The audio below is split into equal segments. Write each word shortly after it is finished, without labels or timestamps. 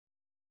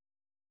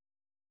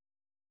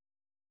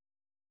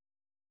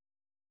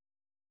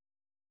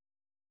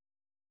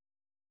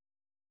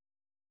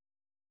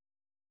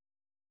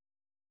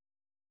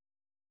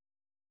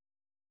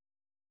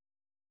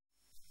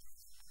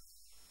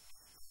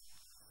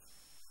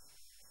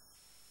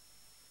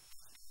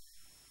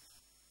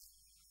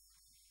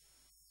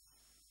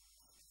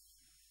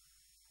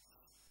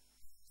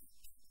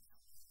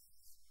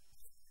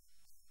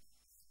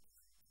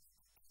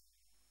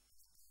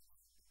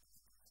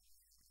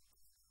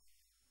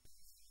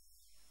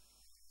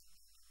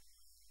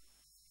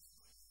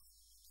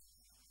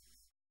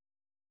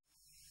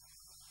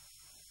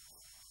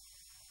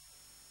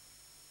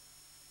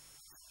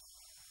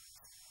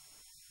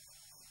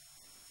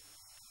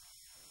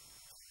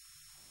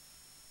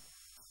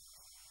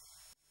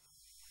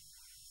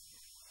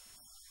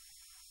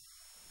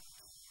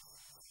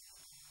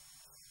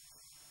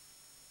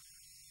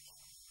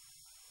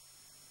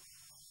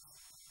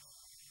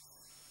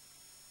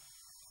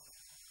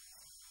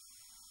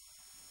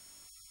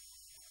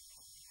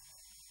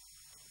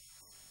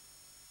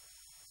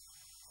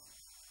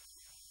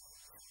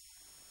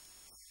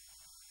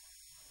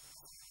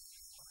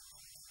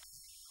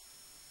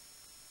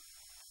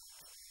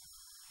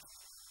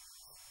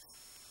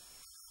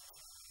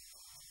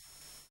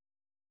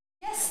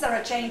there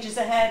are changes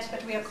ahead,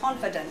 but we are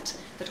confident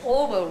that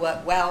all will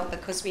work well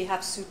because we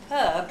have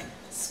superb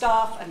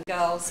staff and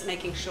girls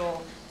making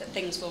sure that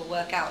things will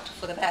work out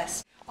for the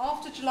best.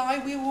 After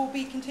July, we will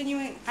be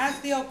continuing as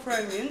the Old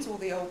Crohamians, or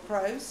the Old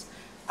Crows,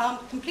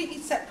 completely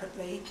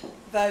separately,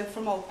 though,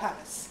 from Old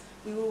Palace.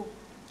 We will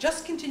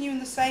just continue in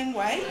the same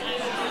way.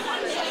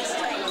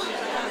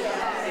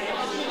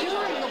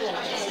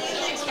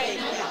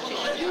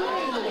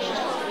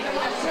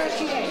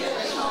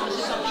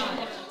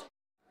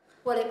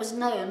 Well, it was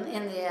known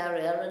in the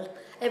area and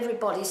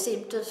everybody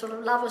seemed to sort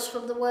of love us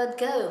from the word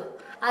go.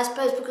 I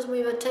suppose because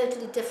we were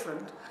totally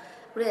different,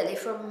 really,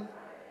 from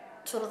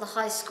sort of the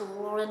high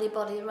school or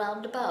anybody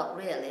around about,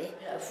 really.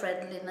 You know,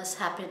 friendliness,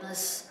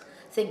 happiness,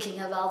 thinking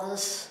of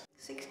others.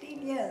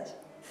 16 years.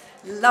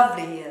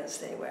 Lovely years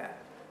they were.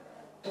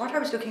 What I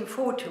was looking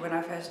forward to when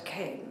I first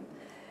came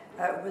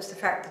was the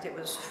fact that it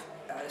was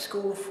a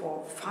school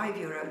for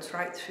 5-year-olds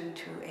right through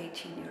to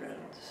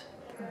 18-year-olds.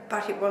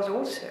 But it was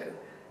also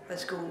a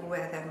school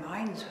where their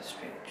minds were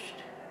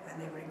stretched and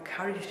they were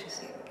encouraged to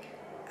think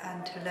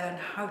and to learn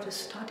how to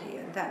study,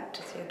 and that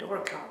to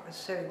Theodora Clark was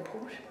so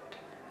important,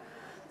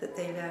 that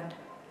they learned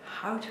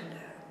how to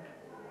learn.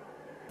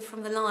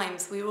 From the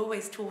Limes, we were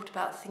always taught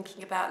about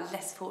thinking about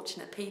less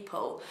fortunate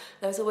people.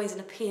 There was always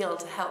an appeal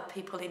to help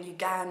people in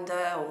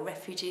Uganda or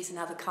refugees in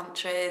other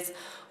countries,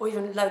 or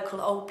even local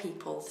old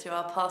people through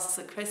our pastels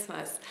at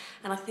Christmas.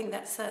 And I think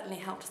that certainly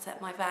helped set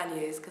my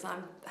values, because I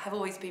have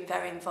always been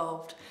very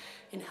involved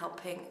in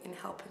helping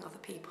other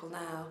people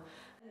now.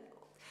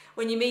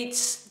 When you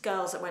meet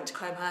girls that went to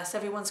Croham Hurst,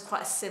 everyone's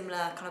quite a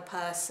similar kind of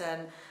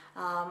person,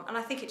 and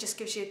I think it just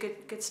gives you a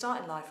good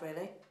start in life,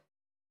 really.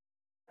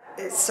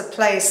 It's a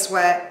place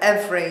where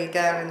every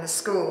girl in the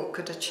school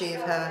could achieve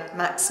her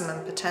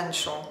maximum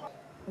potential.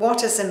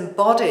 What is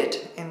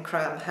embodied in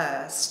Croham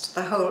Hurst,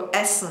 the whole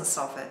essence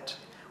of it,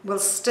 will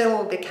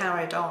still be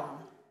carried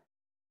on.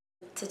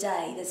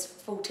 Today there's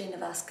 14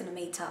 of us going to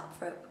meet up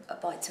for a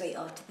bite to eat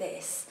after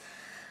this,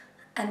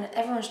 and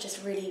everyone's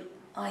just really,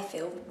 I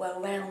feel,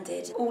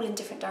 well-rounded, all in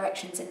different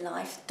directions in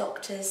life.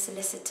 Doctors,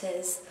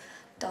 solicitors,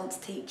 dance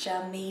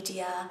teacher,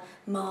 media,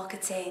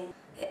 marketing.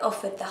 It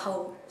offered the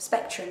whole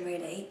spectrum,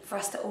 really, for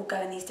us to all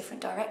go in these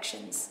different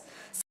directions.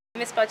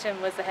 Miss Budgeon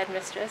was the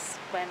headmistress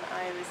when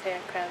I was here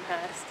at Croham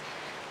Hurst,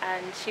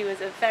 and she was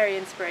a very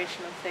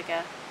inspirational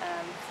figure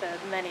for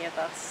many of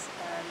us.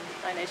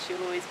 I know she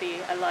will always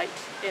be a light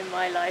in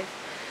my life.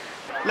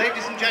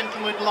 Ladies and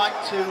gentlemen, I'd like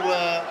to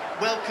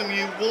welcome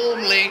you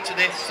warmly to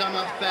this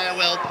summer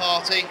farewell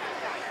party,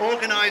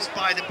 organised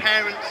by the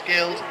Parents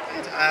Guild,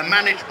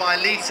 managed by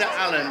Lisa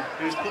Allen,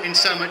 who's put in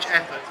so much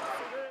effort.